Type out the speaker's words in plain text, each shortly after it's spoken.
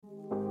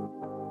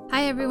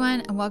Hi, everyone,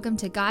 and welcome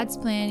to God's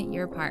Plan,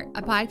 Your Part,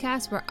 a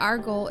podcast where our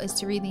goal is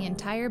to read the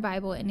entire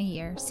Bible in a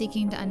year,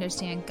 seeking to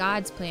understand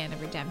God's plan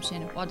of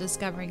redemption while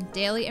discovering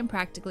daily and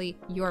practically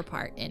your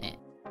part in it.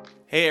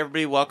 Hey,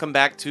 everybody, welcome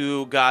back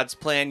to God's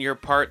Plan, Your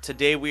Part.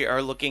 Today we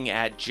are looking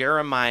at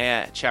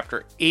Jeremiah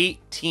chapter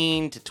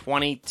 18 to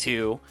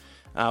 22.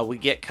 We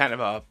get kind of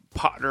a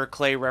potter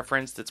clay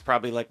reference that's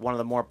probably like one of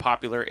the more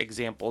popular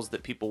examples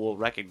that people will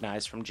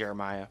recognize from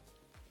Jeremiah.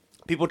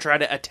 People try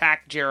to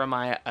attack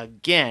Jeremiah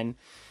again.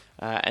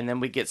 And then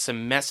we get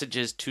some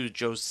messages to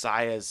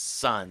Josiah's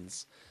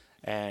sons,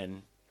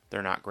 and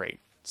they're not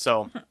great.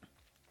 So,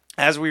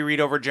 as we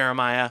read over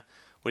Jeremiah,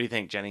 what do you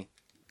think, Jenny?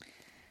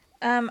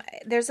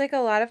 There's like a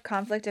lot of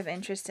conflict of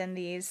interest in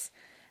these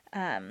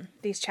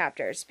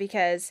chapters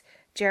because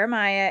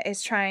Jeremiah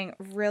is trying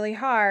really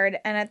hard.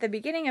 And at the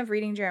beginning of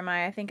reading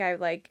Jeremiah, I think I was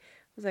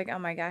like, oh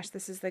my gosh,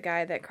 this is the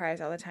guy that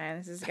cries all the time.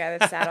 This is the guy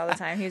that's sad all the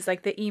time. He's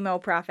like the emo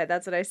prophet.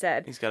 That's what I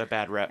said. He's got a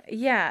bad rep.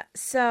 Yeah.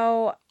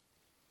 So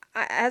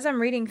as I'm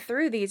reading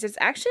through these, it's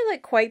actually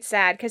like quite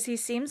sad because he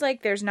seems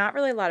like there's not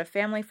really a lot of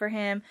family for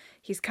him.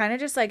 He's kind of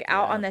just like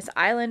out on this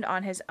island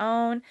on his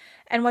own.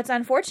 And what's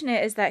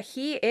unfortunate is that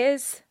he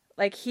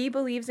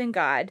believes in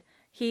God.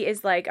 He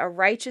is like a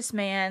righteous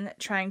man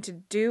trying to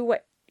do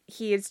what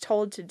he is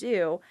told to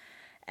do,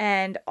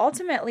 and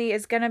ultimately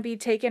is going to be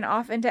taken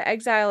off into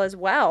exile as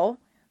well.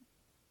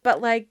 But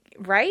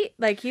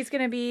he's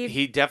going to be...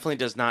 He definitely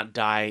does not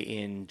die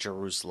in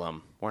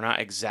Jerusalem. We're not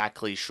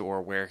exactly sure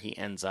where he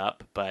ends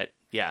up, but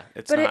yeah,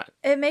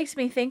 It makes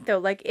me think, though,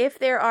 like, if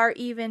there are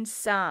even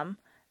some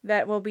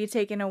that will be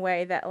taken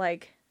away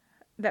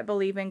that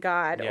believe in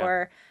God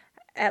or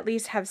at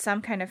least have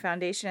some kind of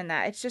foundation in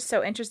that. It's just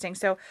so interesting.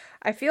 So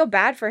I feel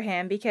bad for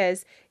him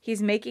because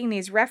he's making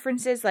these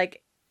references,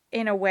 like,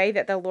 in a way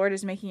that the Lord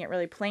is making it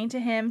really plain to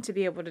him to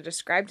be able to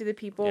describe to the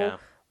people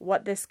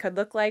what this could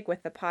look like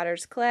with the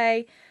potter's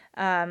clay.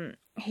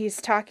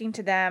 He's talking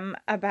to them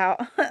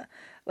about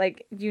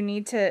like, you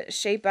need to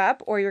shape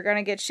up or you're going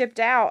to get shipped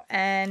out.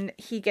 And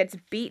he gets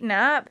beaten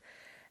up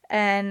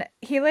and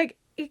he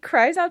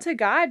cries out to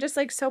God just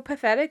like so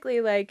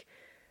pathetically, like,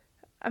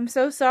 I'm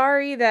so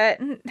sorry that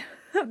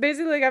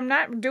basically like, I'm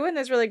not doing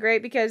this really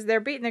great because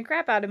they're beating the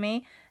crap out of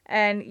me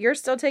and you're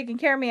still taking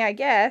care of me, I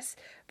guess.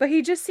 But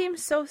he just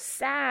seems so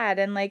sad.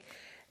 And like,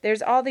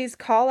 there's all these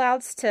call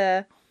outs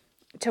to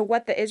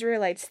what the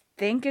Israelites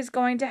think is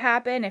going to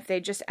happen. If they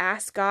just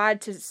ask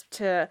God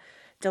to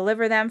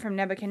deliver them from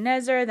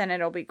Nebuchadnezzar, then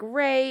it'll be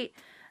great.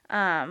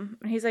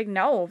 He's like,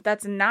 no,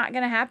 that's not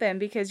going to happen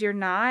because you're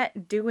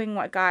not doing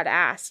what God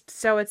asked.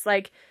 So it's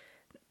like,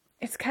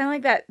 it's kind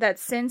of like that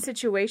sin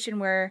situation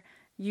where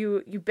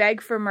you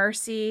beg for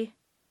mercy,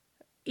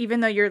 even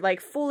though you're like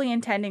fully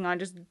intending on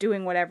just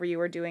doing whatever you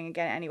were doing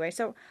again anyway.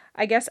 So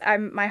I guess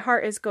my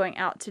heart is going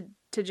out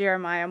to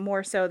Jeremiah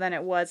more so than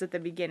it was at the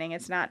beginning.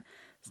 It's not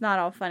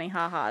all funny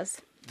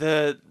ha-has.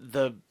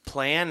 The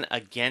plan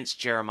against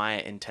Jeremiah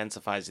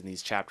intensifies in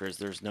these chapters,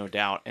 there's no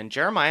doubt. And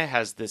Jeremiah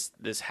has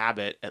this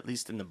habit, at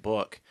least in the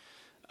book,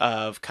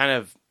 of kind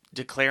of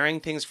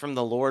declaring things from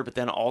the Lord, but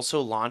then also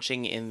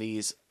launching in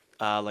these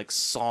like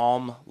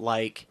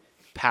psalm-like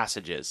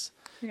passages.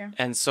 Yeah.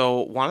 And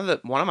so one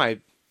of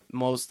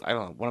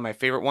my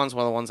favorite ones,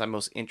 one of the ones I'm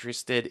most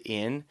interested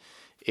in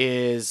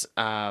is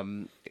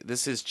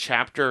this is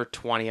chapter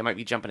 20. I might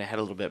be jumping ahead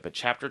a little bit, but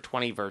chapter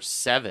 20, verse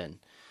 7.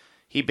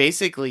 He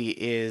basically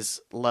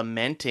is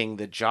lamenting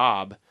the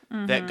job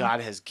that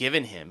God has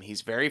given him.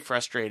 He's very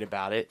frustrated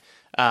about it.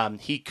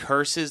 He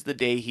curses the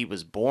day he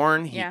was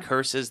born. He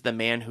curses the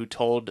man who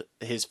told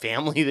his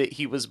family that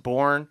he was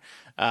born.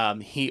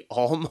 He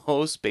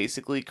almost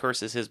basically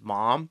curses his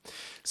mom.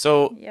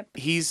 So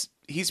he's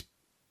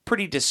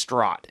pretty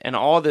distraught. And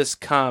all this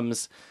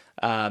comes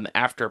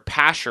after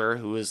Pashur,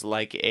 who is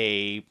like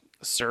a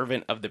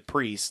servant of the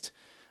priest,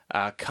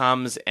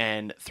 comes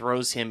and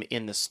throws him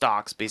in the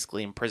stocks,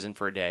 basically in prison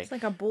for a day. It's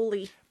like a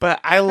bully.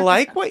 But I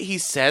like what he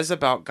says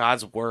about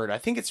God's word. I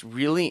think it's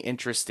really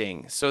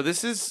interesting. So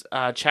this is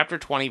chapter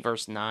 20,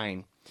 verse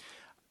 9.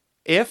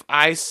 If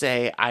I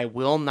say I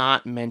will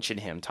not mention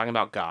him, talking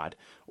about God,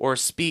 or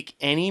speak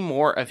any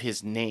more of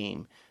his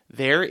name,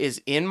 there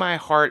is in my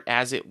heart,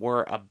 as it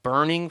were, a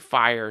burning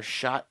fire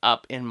shut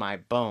up in my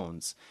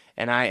bones,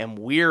 and I am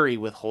weary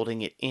with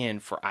holding it in,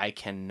 for I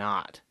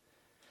cannot.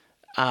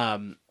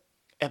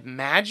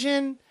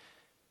 Imagine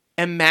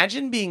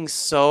being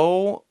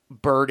so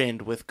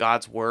burdened with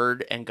God's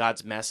word and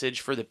God's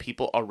message for the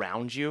people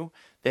around you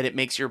that it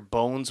makes your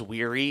bones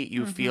weary.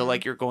 You feel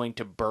like you're going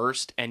to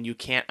burst and you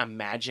can't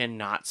imagine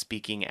not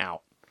speaking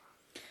out.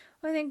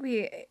 Well, I think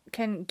we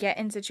can get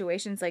in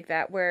situations like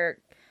that where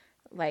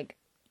like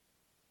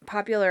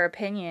popular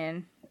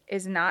opinion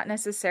is not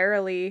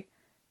necessarily,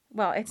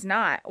 well, it's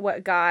not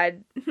what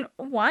God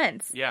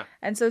wants. Yeah.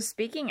 And so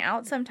speaking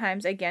out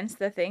sometimes against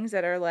the things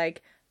that are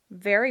like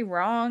very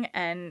wrong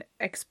and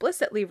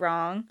explicitly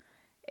wrong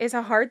is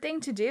a hard thing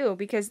to do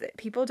because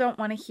people don't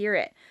want to hear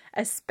it,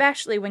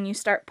 especially when you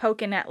start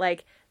poking at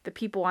like the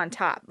people on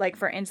top. Like,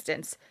 for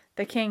instance,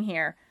 the king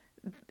here,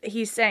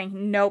 he's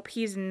saying, nope,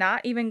 he's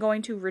not even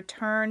going to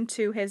return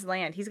to his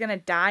land. He's going to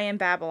die in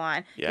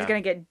Babylon. Yeah. He's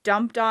going to get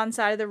dumped on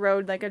side of the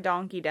road like a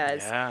donkey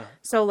does. Yeah.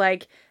 So,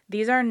 like,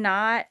 these are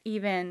not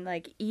even,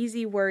 like,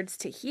 easy words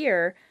to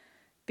hear,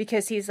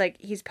 because he's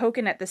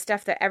poking at the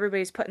stuff that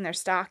everybody's putting their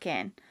stock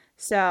in.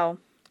 So,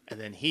 and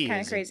then he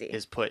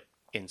is put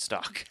in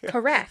stock.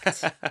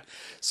 Correct.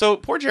 So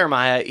poor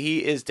Jeremiah,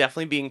 he is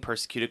definitely being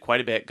persecuted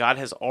quite a bit. God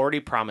has already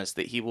promised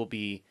that he will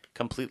be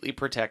completely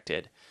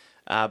protected.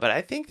 But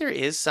I think there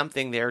is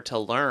something there to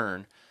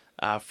learn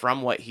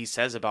from what he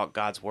says about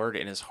God's word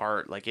in his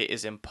heart. Like, it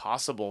is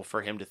impossible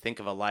for him to think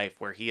of a life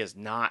where he is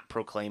not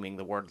proclaiming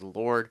the word of the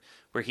Lord,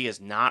 where he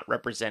is not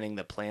representing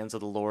the plans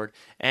of the Lord.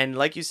 And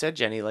like you said,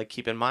 Jenny, like,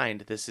 keep in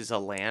mind, this is a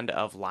land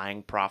of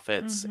lying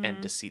prophets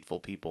and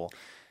deceitful people.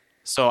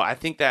 So I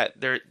think that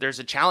there's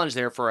a challenge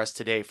there for us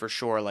today, for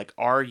sure. Like,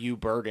 are you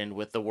burdened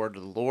with the word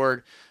of the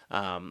Lord?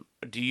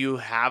 Do you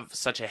have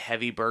such a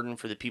heavy burden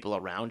for the people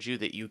around you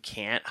that you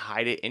can't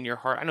hide it in your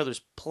heart? I know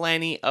there's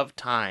plenty of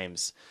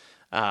times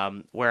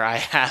where I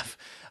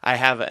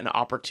have an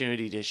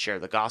opportunity to share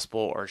the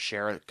gospel or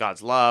share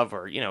God's love,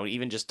 or,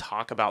 even just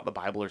talk about the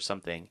Bible or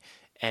something.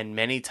 And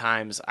many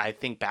times I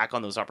think back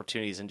on those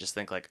opportunities and just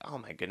think, like, oh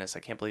my goodness,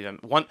 I can't believe I'm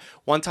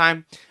one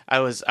time I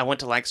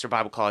went to Lancaster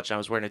Bible College, and I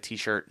was wearing a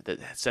t-shirt that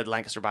said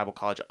Lancaster Bible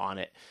College on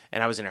it.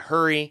 And I was in a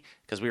hurry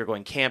because we were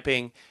going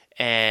camping,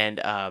 and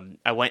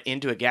I went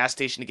into a gas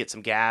station to get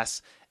some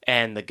gas,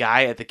 and the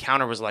guy at the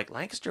counter was like,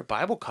 Lancaster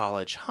Bible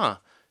College, huh?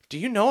 Do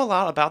you know a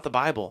lot about the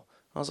Bible?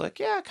 I was like,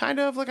 yeah, kind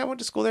of. Like, I went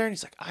to school there. And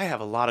he's like, I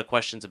have a lot of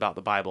questions about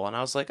the Bible. And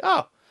I was like,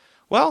 oh,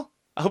 well,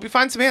 I hope you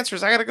find some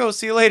answers. I got to go.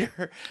 See you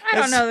later. I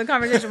don't know. The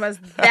conversation was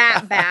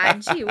that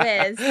bad. Gee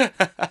whiz.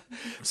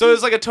 So it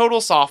was like a total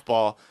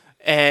softball.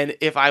 And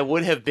if I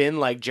would have been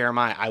like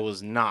Jeremiah, I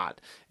was not.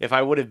 If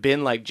I would have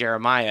been like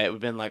Jeremiah, it would have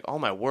been like, oh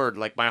my word,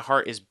 like, my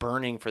heart is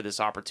burning for this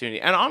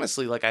opportunity. And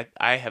honestly, like,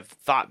 I have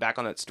thought back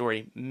on that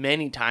story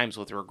many times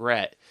with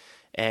regret.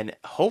 And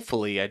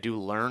hopefully I do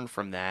learn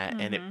from that,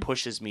 and it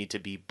pushes me to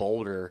be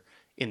bolder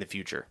in the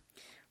future.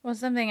 Well,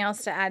 something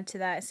else to add to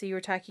that. So you were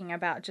talking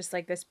about just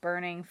like this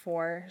burning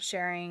for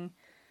sharing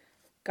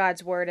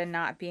God's word and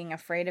not being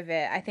afraid of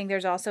it. I think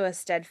there's also a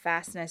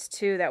steadfastness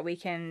too that we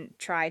can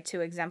try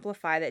to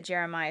exemplify that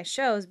Jeremiah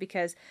shows,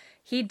 because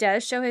he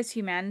does show his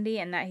humanity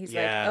and that he's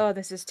like, oh,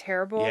 this is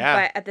terrible.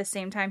 Yeah. But at the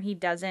same time, he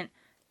doesn't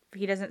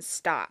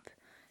stop.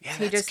 Yeah,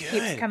 He just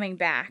keeps coming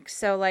back.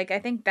 So, like, I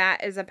think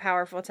that is a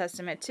powerful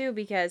testament too,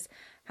 because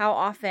how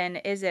often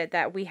is it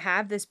that we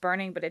have this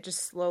burning, but it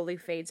just slowly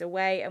fades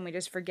away and we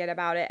just forget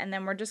about it, and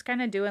then we're just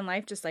kind of doing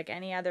life just like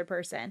any other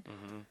person.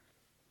 Mm-hmm.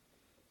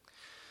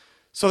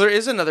 So there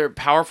is another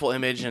powerful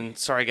image, and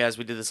sorry guys,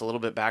 we did this a little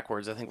bit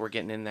backwards. I think we're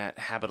getting in that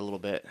habit a little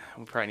bit.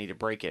 We probably need to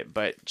break it.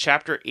 But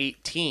chapter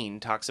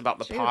 18 talks about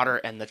the potter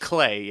and the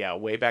clay. Yeah,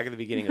 way back at the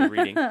beginning of the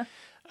reading.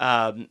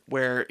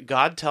 Where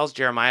God tells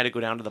Jeremiah to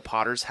go down to the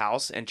potter's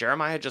house, and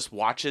Jeremiah just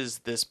watches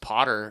this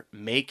potter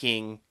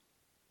making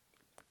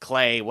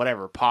clay,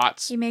 whatever,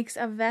 pots. He makes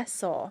a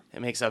vessel.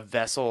 It makes a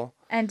vessel.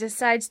 And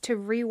decides to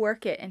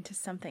rework it into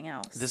something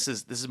else. This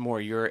is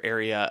more your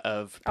area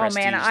of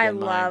prestige. Oh man, I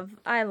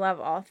mine. love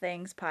all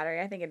things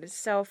pottery. I think it is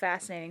so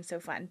fascinating, so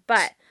fun.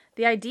 But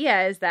the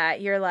idea is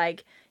that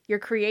you're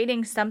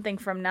creating something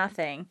from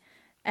nothing.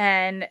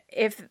 And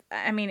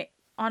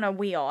on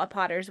a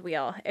potter's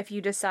wheel, if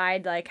you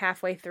decide like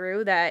halfway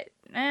through that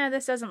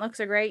this doesn't look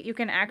so great, you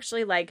can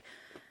actually like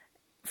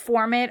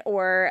form it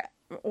or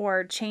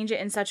change it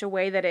in such a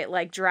way that it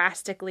like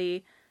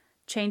drastically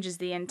changes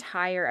the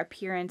entire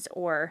appearance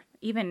or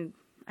even,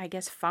 I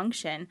guess,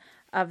 function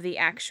of the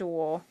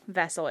actual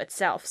vessel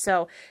itself.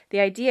 So the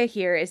idea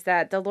here is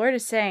that the Lord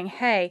is saying,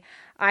 hey,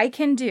 I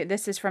can do,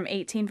 this is from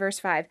 18 verse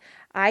 5,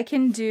 I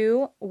can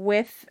do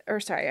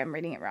I'm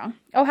reading it wrong.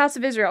 O house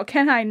of Israel,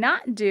 can I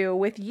not do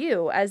with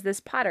you as this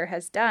potter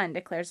has done,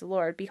 declares the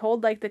Lord.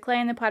 Behold, like the clay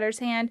in the potter's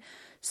hand,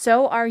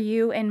 so are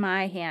you in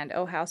my hand,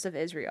 O house of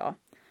Israel.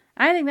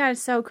 I think that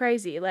is so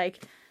crazy.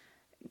 Like,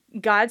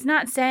 God's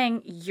not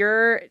saying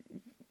you're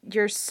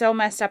so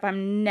messed up,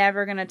 I'm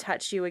never going to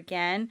touch you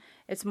again.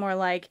 It's more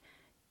like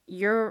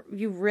you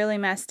really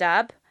messed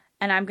up,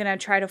 and I'm going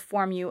to try to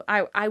form you.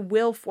 I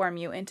will form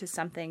you into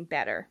something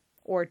better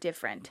or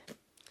different.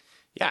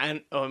 Yeah,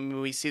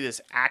 and we see this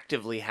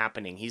actively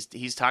happening.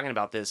 He's talking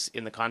about this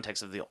in the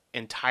context of the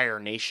entire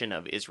nation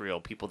of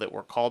Israel, people that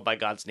were called by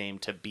God's name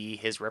to be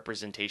his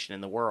representation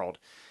in the world.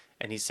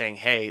 And he's saying,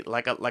 hey,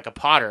 like a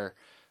potter,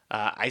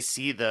 I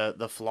see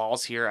the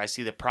flaws here, I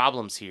see the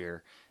problems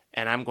here,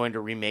 and I'm going to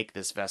remake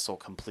this vessel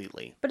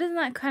completely. But isn't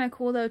that kind of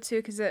cool, though, too?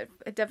 Because it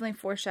definitely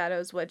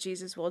foreshadows what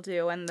Jesus will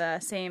do, and the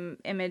same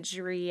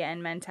imagery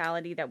and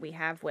mentality that we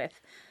have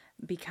with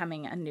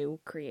becoming a new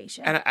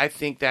creation. And I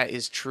think that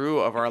is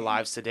true of our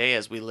lives today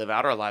as we live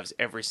out our lives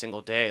every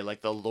single day.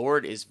 Like, the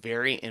Lord is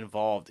very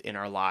involved in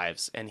our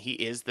lives, and he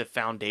is the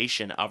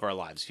foundation of our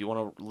lives. If you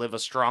want to live a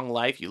strong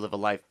life, you live a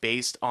life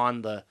based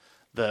on the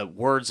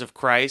words of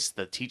Christ,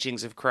 the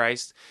teachings of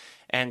Christ.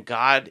 And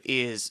God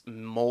is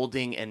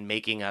molding and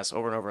making us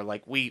over and over.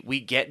 Like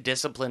we get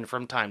disciplined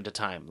from time to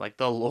time. Like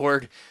the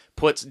Lord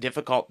puts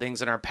difficult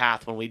things in our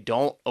path when we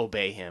don't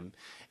obey him.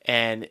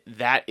 And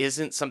that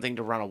isn't something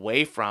to run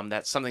away from.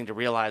 That's something to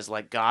realize,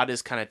 like, God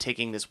is kind of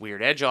taking this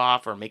weird edge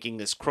off or making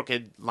this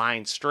crooked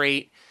line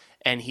straight.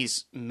 And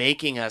he's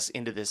making us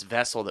into this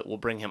vessel that will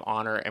bring him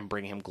honor and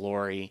bring him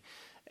glory.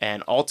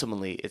 And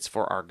ultimately, it's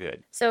for our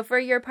good. So for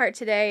your part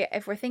today,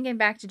 if we're thinking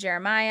back to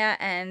Jeremiah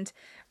and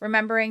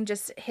remembering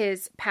just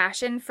his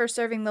passion for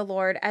serving the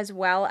Lord as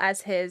well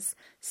as his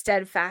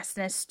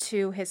steadfastness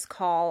to his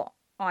call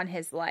on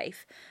his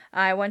life,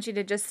 I want you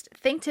to just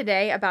think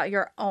today about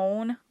your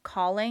own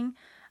calling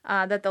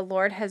that the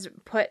Lord has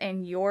put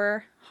in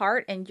your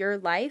heart and your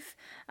life.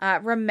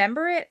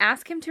 Remember it.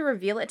 Ask him to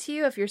reveal it to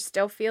you if you're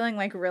still feeling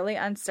like really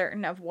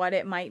uncertain of what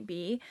it might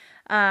be,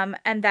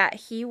 and that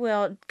he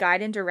will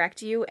guide and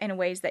direct you in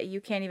ways that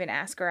you can't even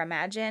ask or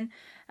imagine,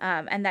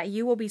 and that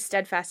you will be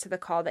steadfast to the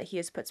call that he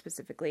has put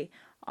specifically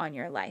on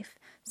your life.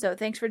 So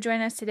thanks for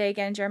joining us today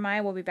again,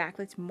 Jeremiah. We'll be back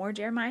with more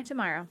Jeremiah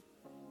tomorrow.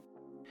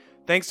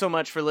 Thanks so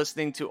much for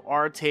listening to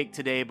our take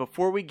today.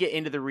 Before we get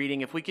into the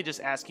reading, if we could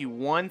just ask you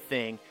one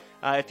thing.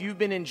 If you've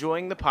been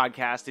enjoying the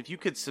podcast, if you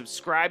could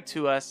subscribe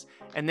to us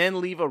and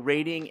then leave a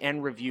rating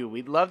and review.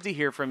 We'd love to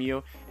hear from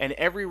you, and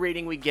every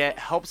rating we get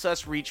helps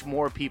us reach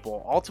more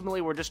people.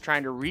 Ultimately, we're just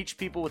trying to reach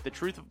people with the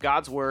truth of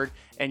God's word,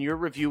 and your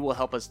review will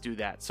help us do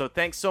that. So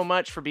thanks so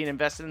much for being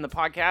invested in the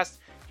podcast.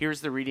 Here's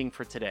the reading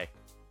for today.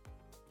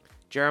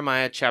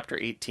 Jeremiah chapter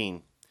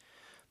 18.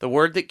 The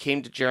word that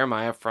came to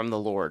Jeremiah from the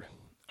Lord.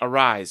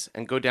 Arise,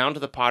 and go down to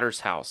the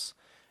potter's house,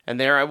 and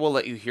there I will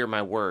let you hear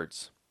my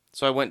words.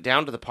 So I went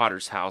down to the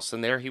potter's house,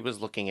 and there he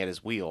was looking at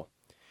his wheel.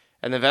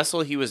 And the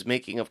vessel he was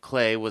making of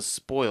clay was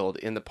spoiled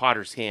in the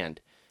potter's hand,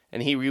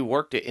 and he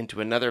reworked it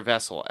into another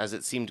vessel, as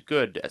it seemed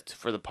good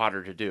for the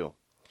potter to do.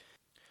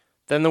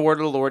 Then the word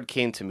of the Lord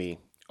came to me,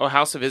 O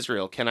house of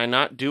Israel, can I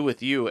not do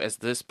with you as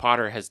this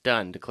potter has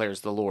done,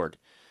 declares the Lord?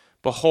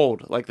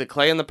 Behold, like the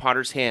clay in the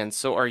potter's hand,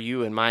 so are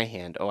you in my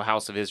hand, O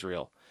house of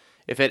Israel.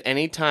 If at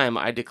any time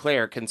I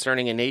declare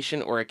concerning a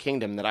nation or a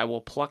kingdom that I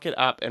will pluck it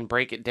up and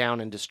break it down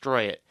and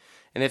destroy it,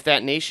 and if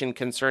that nation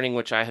concerning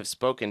which I have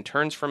spoken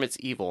turns from its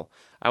evil,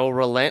 I will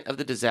relent of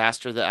the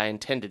disaster that I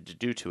intended to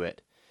do to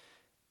it.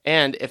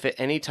 And if at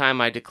any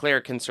time I declare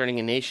concerning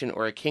a nation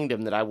or a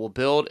kingdom that I will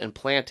build and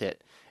plant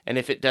it, and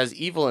if it does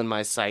evil in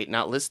my sight,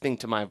 not listening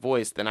to my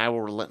voice, then I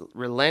will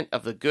relent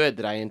of the good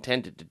that I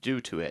intended to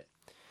do to it.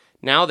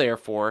 Now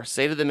therefore,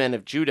 say to the men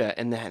of Judah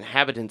and the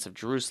inhabitants of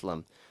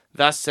Jerusalem,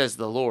 Thus says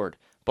the Lord,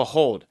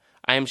 Behold,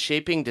 I am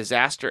shaping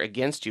disaster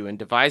against you and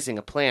devising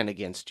a plan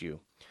against you.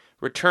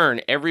 Return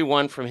every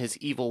one from his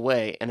evil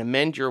way, and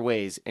amend your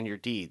ways and your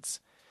deeds.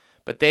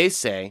 But they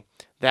say,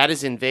 That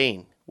is in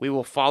vain. We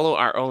will follow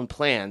our own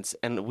plans,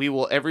 and we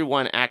will every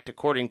one act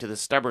according to the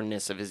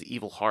stubbornness of his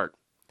evil heart.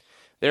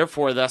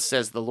 Therefore thus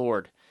says the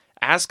Lord,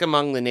 Ask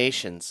among the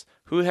nations,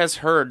 who has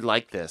heard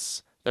like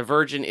this? The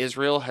virgin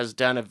Israel has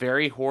done a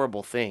very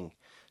horrible thing.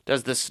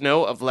 Does the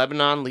snow of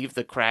Lebanon leave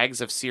the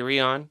crags of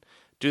Sirion?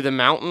 Do the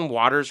mountain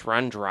waters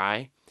run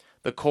dry,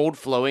 the cold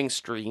flowing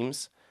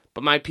streams?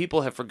 But my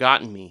people have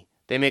forgotten me.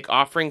 They make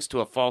offerings to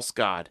a false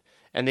god,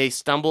 and they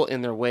stumble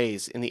in their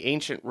ways, in the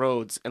ancient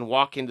roads, and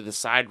walk into the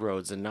side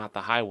roads and not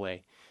the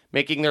highway,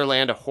 making their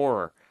land a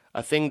horror,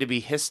 a thing to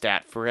be hissed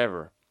at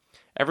forever.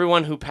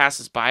 Everyone who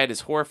passes by it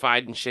is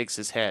horrified and shakes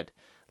his head.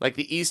 Like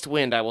the east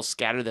wind I will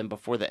scatter them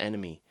before the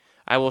enemy.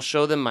 I will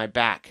show them my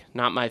back,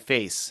 not my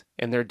face,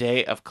 in their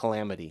day of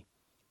calamity.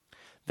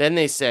 Then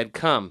they said,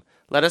 Come,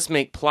 let us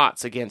make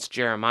plots against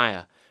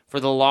Jeremiah, for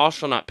the law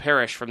shall not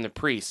perish from the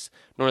priests,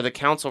 nor the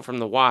counsel from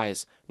the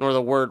wise, nor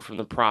the word from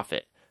the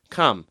prophet.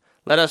 Come,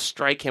 let us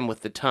strike him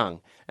with the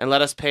tongue, and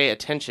let us pay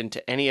attention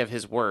to any of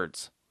his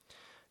words.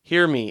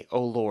 Hear me,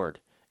 O Lord,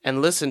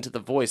 and listen to the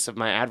voice of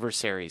my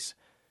adversaries.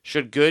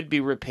 Should good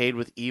be repaid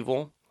with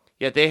evil?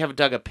 Yet they have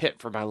dug a pit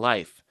for my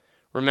life.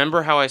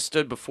 Remember how I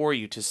stood before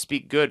you to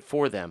speak good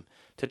for them,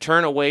 to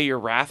turn away your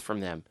wrath from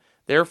them.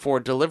 Therefore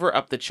deliver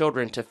up the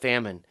children to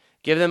famine.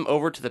 Give them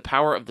over to the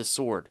power of the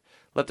sword.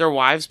 Let their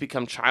wives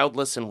become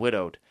childless and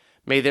widowed.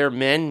 May their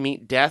men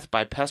meet death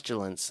by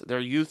pestilence, their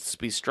youths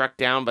be struck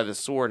down by the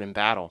sword in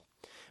battle.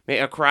 May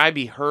a cry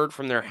be heard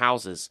from their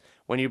houses,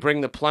 when you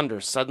bring the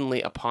plunder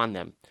suddenly upon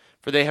them.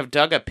 For they have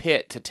dug a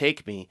pit to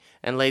take me,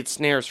 and laid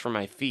snares for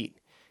my feet.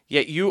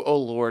 Yet you, O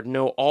Lord,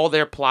 know all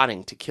their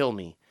plotting to kill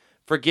me.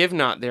 Forgive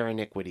not their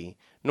iniquity,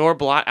 nor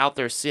blot out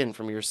their sin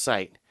from your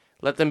sight.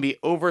 Let them be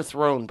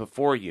overthrown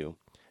before you.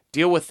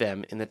 Deal with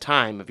them in the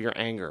time of your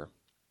anger.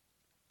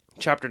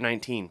 Chapter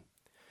 19.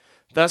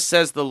 Thus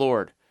says the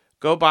Lord,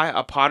 Go buy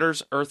a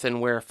potter's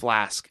earthenware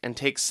flask, and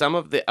take some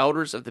of the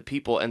elders of the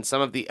people and some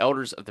of the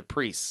elders of the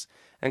priests,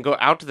 and go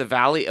out to the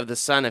valley of the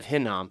son of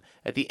Hinnom,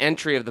 at the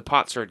entry of the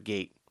potsherd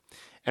gate,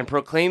 and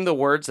proclaim the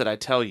words that I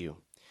tell you.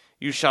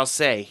 You shall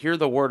say, Hear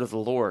the word of the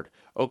Lord,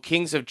 O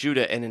kings of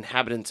Judah and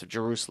inhabitants of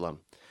Jerusalem.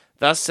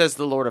 Thus says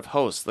the Lord of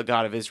hosts, the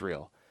God of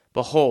Israel,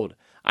 Behold,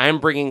 I am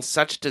bringing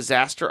such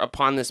disaster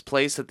upon this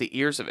place that the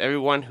ears of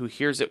everyone who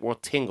hears it will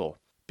tingle.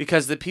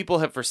 Because the people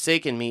have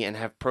forsaken me and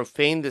have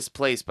profaned this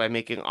place by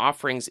making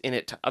offerings in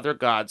it to other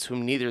gods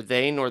whom neither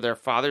they nor their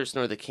fathers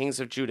nor the kings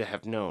of Judah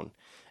have known.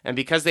 And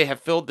because they have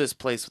filled this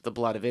place with the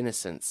blood of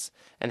innocents,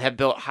 and have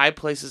built high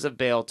places of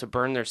Baal to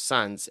burn their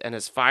sons, and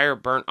as fire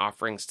burnt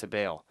offerings to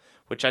Baal,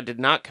 which I did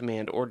not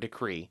command or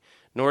decree,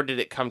 nor did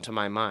it come to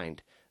my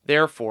mind.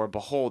 Therefore,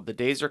 behold, the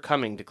days are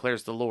coming,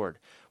 declares the Lord,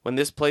 when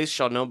this place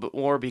shall no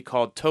more be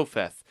called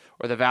Topheth,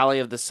 or the valley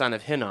of the son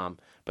of Hinnom,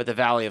 but the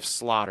valley of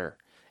slaughter.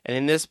 And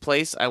in this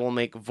place I will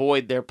make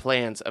void their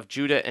plans of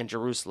Judah and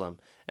Jerusalem,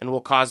 and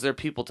will cause their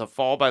people to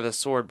fall by the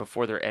sword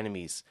before their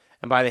enemies,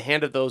 and by the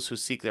hand of those who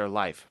seek their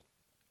life.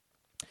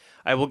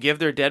 I will give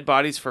their dead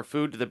bodies for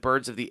food to the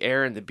birds of the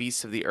air and the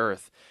beasts of the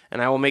earth,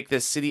 and I will make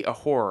this city a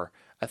horror,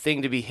 a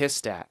thing to be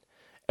hissed at.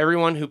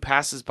 Everyone who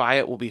passes by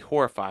it will be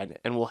horrified,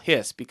 and will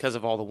hiss because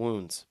of all the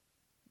wounds.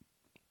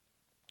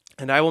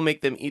 And I will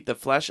make them eat the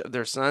flesh of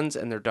their sons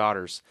and their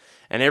daughters,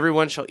 and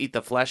everyone shall eat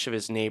the flesh of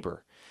his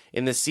neighbor,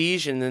 in the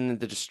siege and in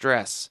the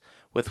distress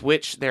with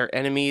which their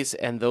enemies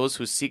and those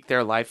who seek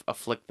their life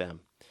afflict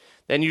them.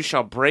 Then you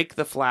shall break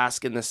the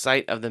flask in the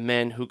sight of the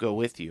men who go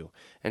with you,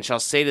 and shall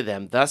say to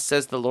them, Thus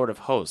says the Lord of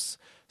hosts,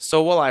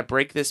 So will I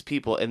break this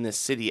people in this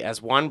city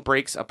as one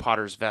breaks a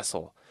potter's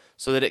vessel,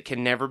 so that it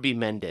can never be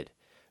mended.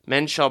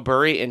 Men shall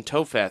bury in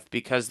Topheth,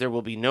 because there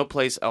will be no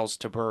place else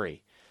to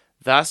bury.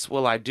 Thus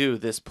will I do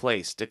this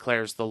place,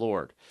 declares the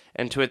Lord,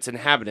 and to its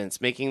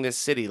inhabitants, making this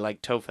city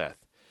like Topheth.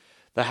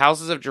 The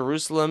houses of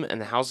Jerusalem and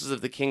the houses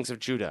of the kings of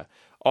Judah,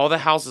 all the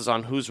houses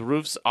on whose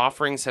roofs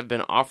offerings have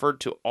been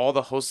offered to all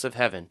the hosts of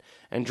heaven,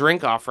 and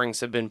drink offerings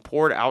have been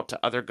poured out to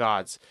other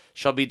gods,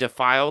 shall be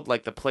defiled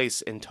like the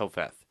place in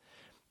Topheth.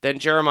 Then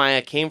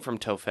Jeremiah came from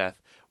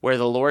Topheth, where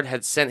the Lord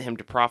had sent him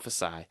to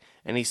prophesy,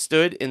 and he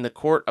stood in the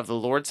court of the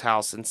Lord's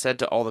house and said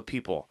to all the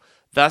people,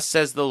 Thus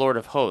says the Lord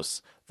of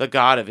hosts, the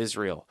God of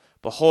Israel,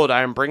 Behold,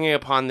 I am bringing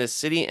upon this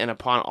city and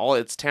upon all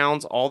its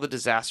towns all the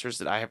disasters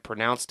that I have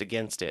pronounced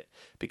against it,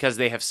 because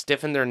they have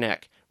stiffened their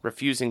neck,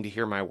 refusing to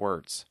hear my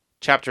words.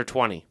 Chapter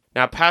 20.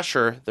 Now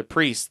Pashur, the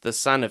priest, the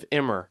son of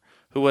Immer,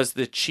 who was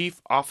the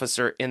chief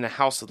officer in the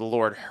house of the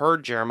Lord,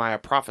 heard Jeremiah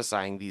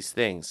prophesying these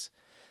things.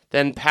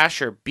 Then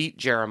Pashur beat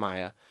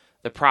Jeremiah,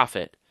 the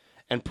prophet,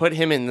 and put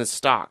him in the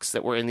stocks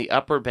that were in the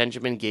upper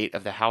Benjamin gate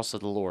of the house of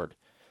the Lord.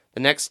 The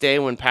next day,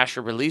 when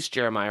Pashur released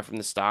Jeremiah from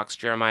the stocks,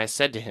 Jeremiah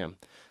said to him,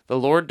 The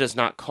Lord does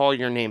not call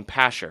your name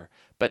Pashur,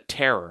 but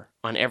terror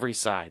on every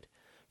side.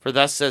 For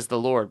thus says the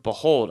Lord,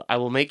 Behold, I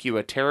will make you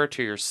a terror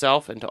to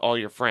yourself and to all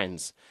your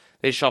friends.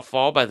 They shall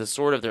fall by the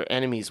sword of their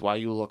enemies while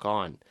you look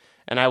on.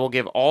 And I will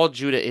give all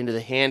Judah into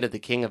the hand of the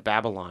king of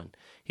Babylon.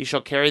 He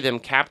shall carry them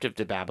captive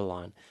to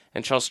Babylon,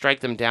 and shall strike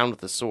them down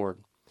with the sword.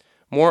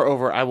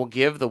 Moreover, I will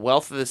give the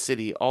wealth of the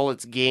city, all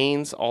its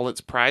gains, all its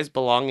prized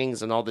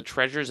belongings, and all the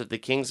treasures of the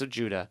kings of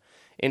Judah,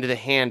 into the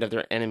hand of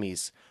their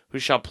enemies, who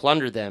shall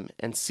plunder them,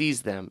 and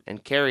seize them,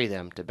 and carry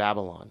them to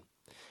Babylon.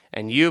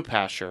 And you,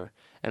 Pashur,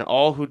 and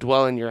all who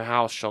dwell in your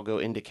house shall go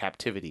into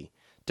captivity.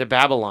 To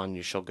Babylon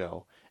you shall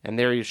go, and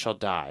there you shall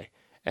die,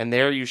 and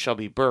there you shall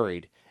be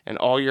buried, and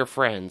all your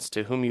friends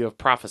to whom you have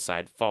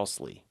prophesied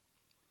falsely.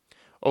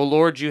 O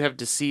Lord, you have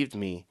deceived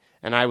me,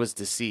 and I was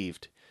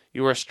deceived.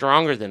 You are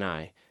stronger than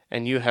I,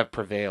 and you have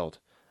prevailed.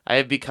 I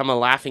have become a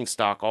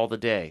laughingstock all the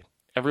day.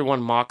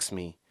 Everyone mocks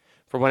me.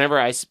 For whenever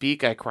I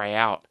speak, I cry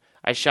out.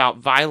 I shout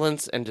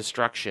violence and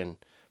destruction.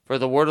 For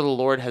the word of the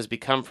Lord has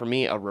become for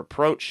me a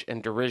reproach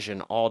and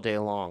derision all day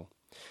long.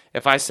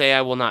 If I say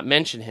I will not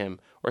mention him,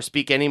 or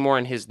speak any more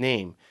in his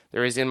name,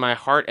 there is in my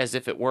heart as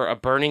if it were a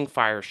burning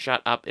fire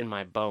shut up in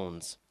my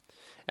bones.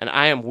 And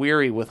I am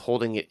weary with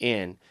holding it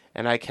in,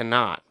 and I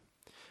cannot.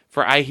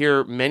 For I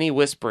hear many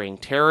whispering,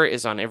 Terror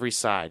is on every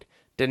side.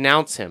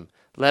 Denounce him.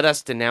 Let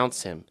us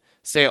denounce him.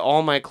 Say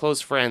all my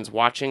close friends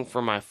watching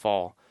for my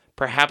fall.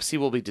 Perhaps he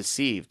will be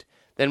deceived.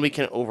 Then we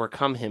can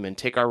overcome him and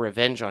take our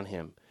revenge on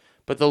him.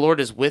 But the Lord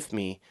is with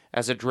me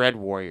as a dread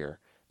warrior.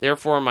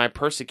 Therefore my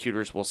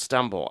persecutors will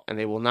stumble, and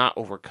they will not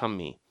overcome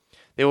me.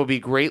 They will be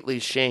greatly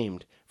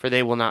shamed, for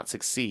they will not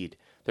succeed.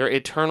 Their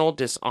eternal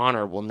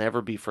dishonor will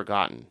never be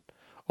forgotten.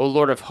 O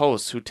Lord of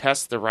hosts, who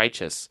tests the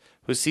righteous,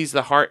 who sees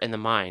the heart and the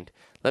mind,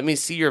 let me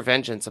see your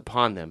vengeance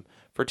upon them,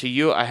 for to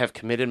you I have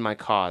committed my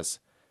cause.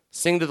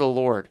 Sing to the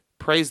Lord,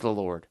 praise the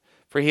Lord,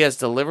 for he has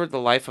delivered the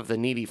life of the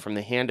needy from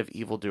the hand of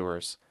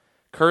evildoers.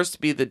 Cursed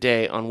be the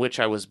day on which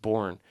I was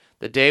born,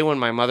 the day when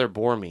my mother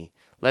bore me.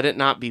 Let it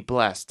not be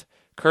blessed.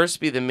 Cursed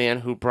be the man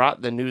who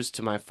brought the news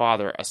to my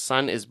father, a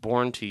son is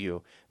born to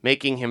you,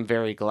 making him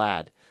very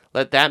glad.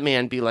 Let that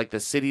man be like the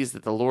cities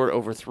that the Lord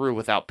overthrew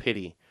without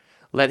pity.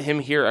 Let him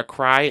hear a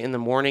cry in the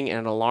morning and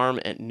an alarm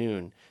at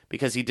noon,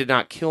 because he did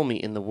not kill me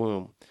in the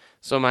womb.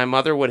 So my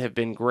mother would have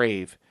been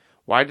grave.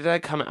 Why did I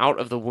come out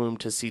of the womb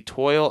to see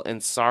toil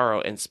and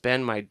sorrow and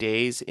spend my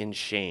days in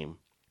shame?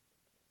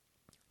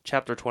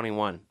 Chapter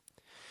 21.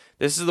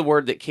 This is the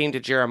word that came to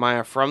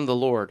Jeremiah from the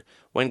Lord,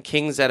 when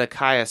King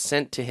Zedekiah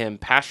sent to him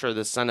Pashur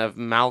the son of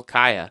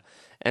Malchiah,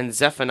 and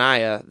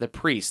Zephaniah the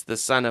priest the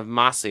son of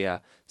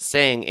Maaseiah,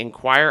 saying,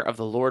 Inquire of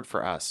the Lord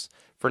for us,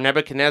 For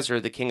Nebuchadnezzar,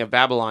 the king of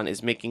Babylon,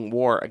 is making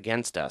war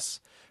against us.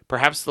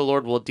 Perhaps the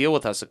Lord will deal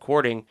with us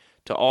according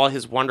to all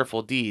his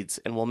wonderful deeds,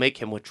 and will make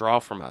him withdraw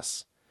from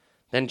us."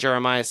 Then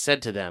Jeremiah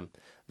said to them,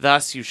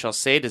 "Thus you shall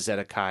say to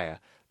Zedekiah,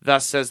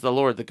 Thus says the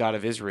Lord, the God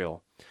of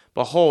Israel,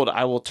 Behold,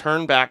 I will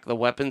turn back the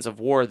weapons of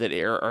war that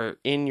are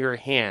in your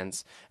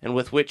hands, and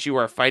with which you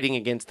are fighting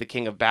against the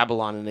king of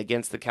Babylon and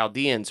against the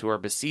Chaldeans who are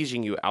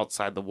besieging you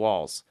outside the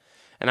walls.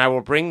 And I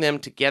will bring them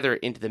together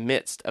into the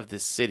midst of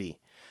this city.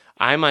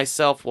 I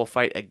myself will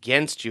fight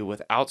against you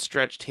with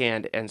outstretched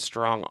hand and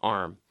strong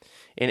arm,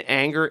 in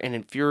anger and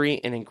in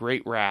fury and in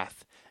great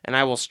wrath. And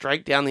I will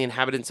strike down the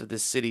inhabitants of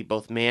this city,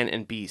 both man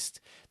and beast.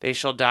 They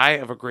shall die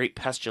of a great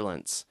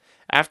pestilence.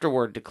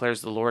 Afterward,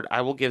 declares the Lord, I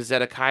will give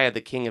Zedekiah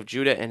the king of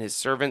Judah and his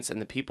servants and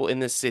the people in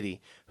this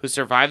city, who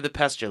survive the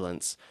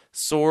pestilence,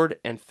 sword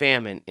and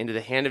famine, into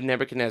the hand of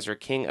Nebuchadnezzar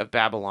king of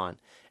Babylon,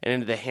 and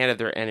into the hand of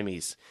their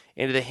enemies,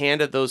 into the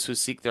hand of those who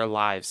seek their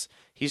lives.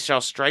 He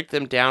shall strike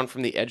them down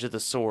from the edge of the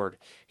sword.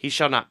 He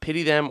shall not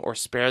pity them or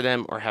spare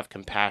them or have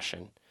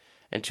compassion.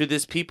 And to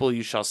this people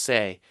you shall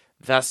say,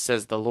 Thus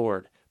says the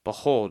Lord,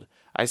 Behold,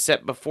 I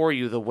set before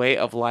you the way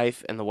of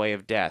life and the way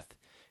of death.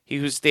 He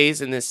who stays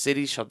in this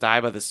city shall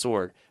die by the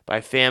sword,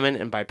 by famine,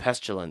 and by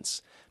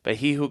pestilence. But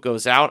he who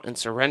goes out and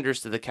surrenders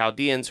to the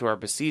Chaldeans who are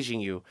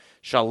besieging you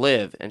shall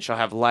live, and shall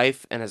have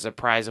life and as a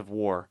prize of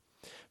war.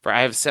 For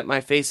I have set my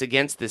face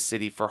against this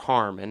city for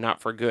harm and not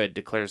for good,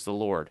 declares the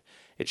Lord.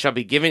 It shall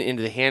be given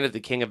into the hand of the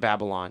king of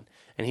Babylon,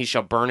 and he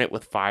shall burn it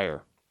with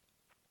fire.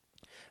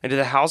 And to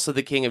the house of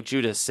the king of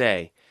Judah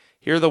say,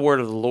 Hear the word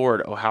of the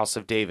Lord, O house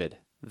of David.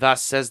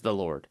 Thus says the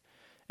Lord,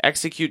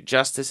 Execute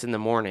justice in the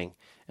morning,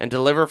 and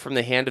deliver from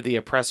the hand of the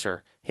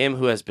oppressor him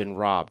who has been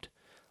robbed.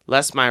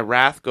 Lest my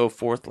wrath go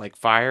forth like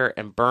fire,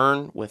 and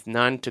burn with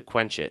none to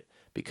quench it,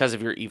 because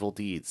of your evil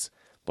deeds.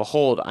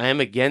 Behold, I am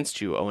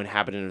against you, O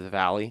inhabitant of the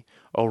valley,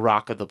 O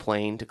rock of the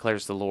plain,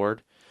 declares the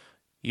Lord.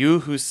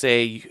 You who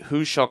say,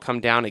 Who shall come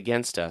down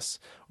against us,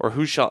 or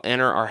who shall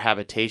enter our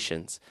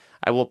habitations?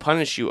 I will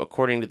punish you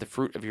according to the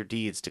fruit of your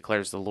deeds,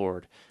 declares the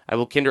Lord. I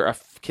will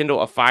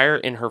kindle a fire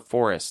in her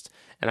forest,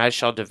 and I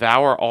shall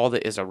devour all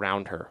that is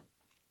around her.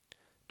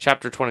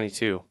 Chapter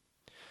 22.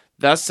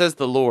 Thus says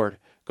the Lord,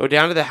 Go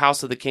down to the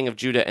house of the king of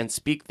Judah, and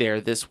speak there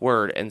this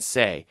word, and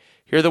say,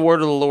 Hear the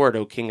word of the Lord,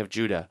 O king of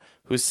Judah,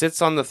 who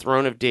sits on the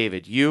throne of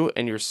David, you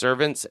and your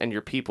servants and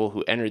your people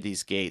who enter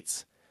these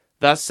gates.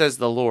 Thus says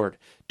the Lord,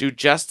 Do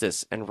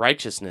justice and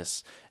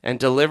righteousness, and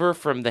deliver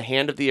from the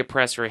hand of the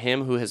oppressor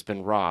him who has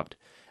been robbed,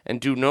 and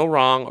do no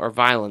wrong or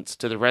violence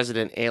to the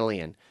resident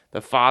alien,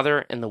 the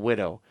father and the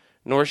widow,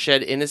 nor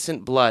shed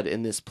innocent blood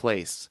in this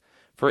place.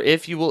 For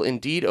if you will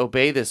indeed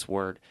obey this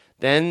word,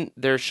 then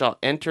there shall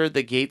enter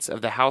the gates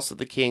of the house of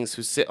the kings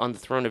who sit on the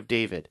throne of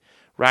David,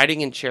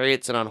 riding in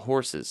chariots and on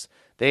horses,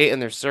 they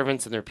and their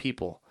servants and their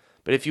people.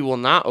 But if you will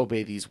not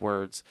obey these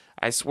words,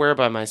 I swear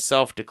by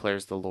myself,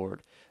 declares the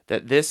Lord,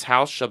 that this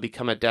house shall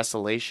become a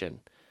desolation.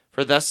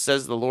 For thus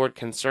says the Lord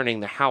concerning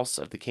the house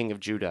of the king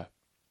of Judah.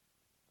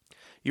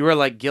 You are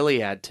like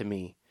Gilead to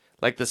me,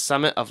 like the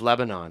summit of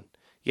Lebanon.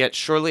 Yet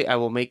surely I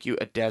will make you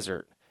a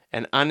desert,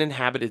 an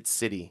uninhabited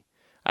city.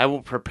 I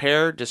will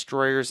prepare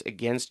destroyers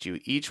against you,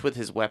 each with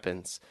his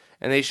weapons,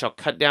 and they shall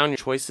cut down your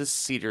choicest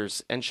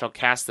cedars, and shall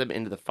cast them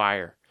into the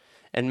fire.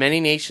 And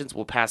many nations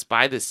will pass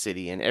by this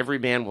city, and every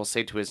man will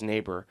say to his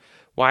neighbor,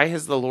 Why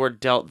has the Lord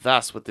dealt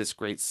thus with this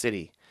great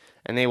city?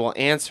 And they will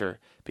answer,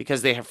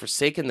 Because they have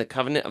forsaken the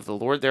covenant of the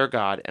Lord their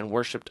God, and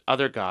worshipped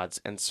other gods,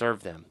 and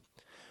served them.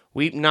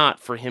 Weep not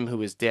for him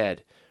who is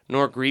dead,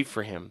 nor grieve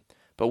for him,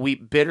 but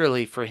weep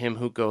bitterly for him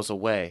who goes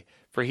away,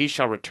 for he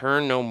shall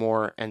return no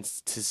more and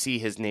to see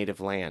his native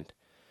land.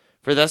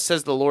 For thus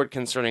says the Lord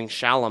concerning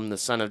Shallum the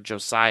son of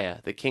Josiah,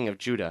 the king of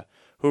Judah,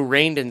 who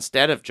reigned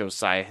instead of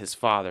Josiah his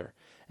father,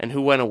 and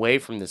who went away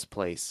from this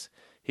place.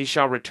 He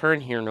shall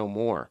return here no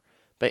more,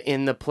 but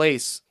in the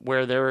place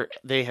where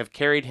they have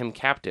carried him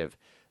captive,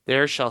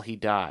 there shall he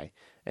die,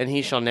 and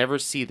he shall never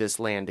see this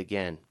land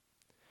again.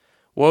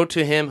 Woe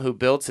to him who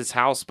builds his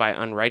house by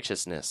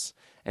unrighteousness,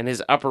 and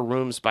his upper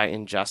rooms by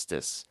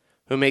injustice,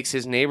 who makes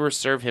his neighbor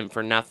serve him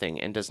for nothing,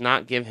 and does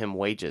not give him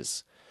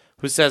wages,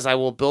 who says, I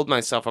will build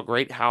myself a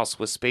great house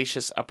with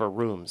spacious upper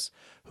rooms,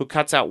 who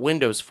cuts out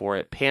windows for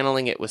it,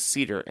 paneling it with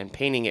cedar, and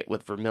painting it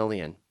with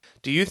vermilion.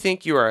 Do you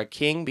think you are a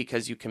king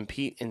because you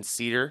compete in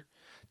cedar?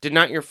 Did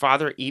not your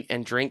father eat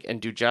and drink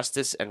and do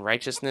justice and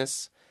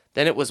righteousness?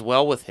 Then it was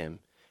well with him.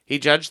 He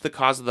judged the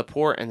cause of the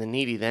poor and the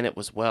needy, then it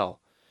was well.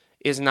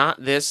 Is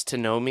not this to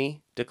know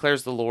me,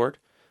 declares the Lord?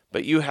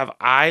 But you have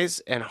eyes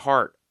and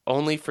heart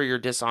only for your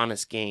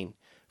dishonest gain,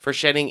 for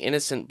shedding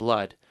innocent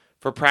blood,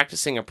 for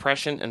practicing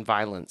oppression and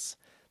violence.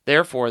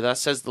 Therefore,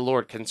 thus says the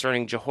Lord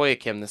concerning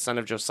Jehoiakim the son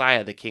of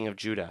Josiah the king of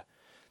Judah.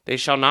 They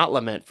shall not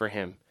lament for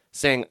him,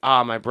 saying,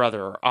 Ah, my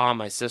brother, or Ah,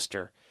 my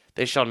sister.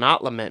 They shall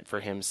not lament for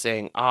him,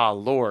 saying, Ah,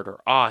 Lord,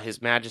 or Ah,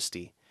 his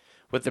majesty.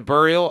 With the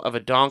burial of a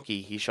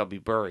donkey he shall be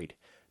buried,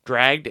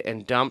 dragged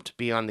and dumped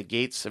beyond the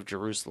gates of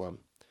Jerusalem.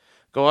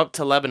 Go up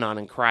to Lebanon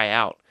and cry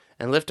out,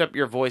 and lift up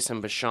your voice in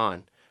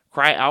Bashan.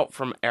 Cry out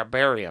from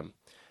Abarim.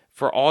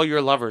 for all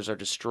your lovers are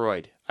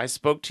destroyed. I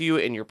spoke to you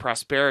in your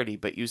prosperity,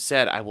 but you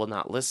said, I will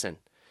not listen.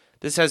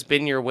 This has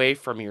been your way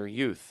from your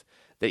youth,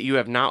 that you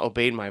have not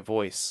obeyed my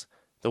voice.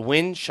 The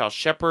wind shall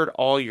shepherd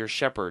all your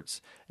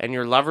shepherds, and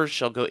your lovers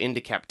shall go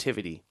into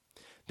captivity.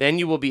 Then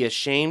you will be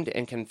ashamed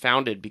and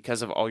confounded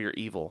because of all your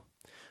evil.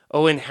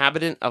 O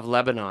inhabitant of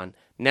Lebanon,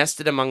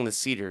 nested among the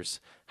cedars,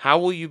 how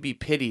will you be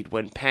pitied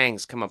when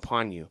pangs come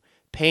upon you,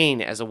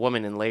 pain as a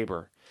woman in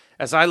labor?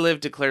 As I live,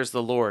 declares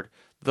the Lord,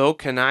 though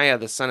Coniah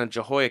the son of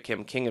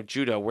Jehoiakim, king of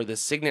Judah, were the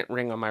signet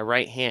ring on my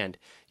right hand,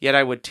 yet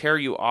I would tear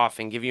you off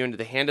and give you into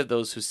the hand of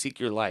those who seek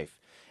your life,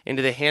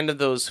 into the hand of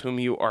those whom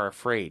you are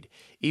afraid,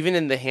 even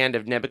in the hand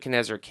of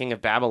Nebuchadnezzar, king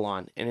of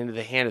Babylon, and into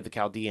the hand of the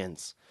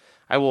Chaldeans.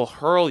 I will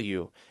hurl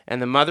you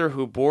and the mother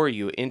who bore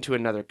you into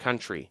another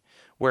country,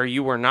 where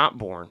you were not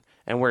born,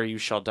 and where you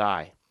shall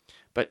die.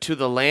 But to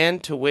the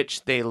land to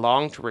which they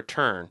long to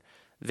return,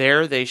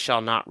 there they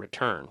shall not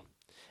return.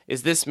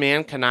 Is this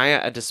man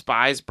Coniah a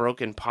despised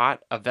broken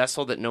pot, a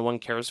vessel that no one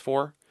cares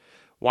for?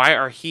 Why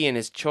are he and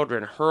his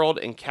children hurled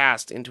and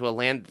cast into a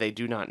land that they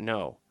do not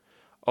know?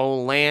 O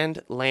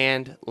land,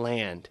 land,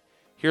 land,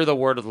 hear the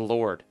word of the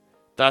Lord.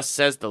 Thus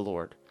says the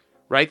Lord,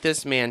 write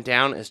this man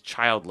down as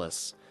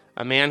childless,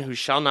 a man who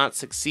shall not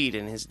succeed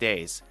in his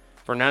days,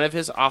 for none of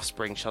his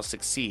offspring shall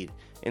succeed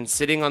in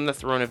sitting on the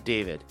throne of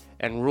David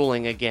and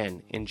ruling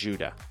again in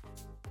Judah.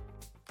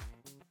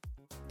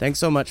 Thanks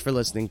so much for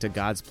listening to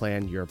God's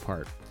Plan, Your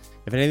Part.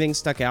 If anything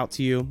stuck out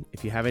to you,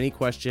 if you have any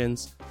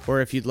questions,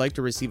 or if you'd like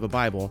to receive a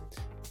Bible,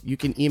 you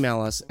can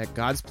email us at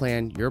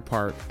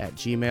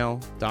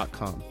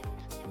godsplanyourpart@gmail.com.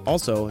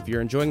 Also, if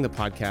you're enjoying the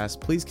podcast,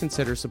 please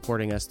consider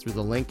supporting us through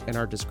the link in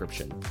our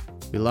description.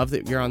 We love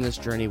that you're on this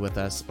journey with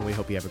us, and we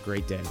hope you have a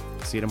great day.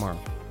 See you tomorrow.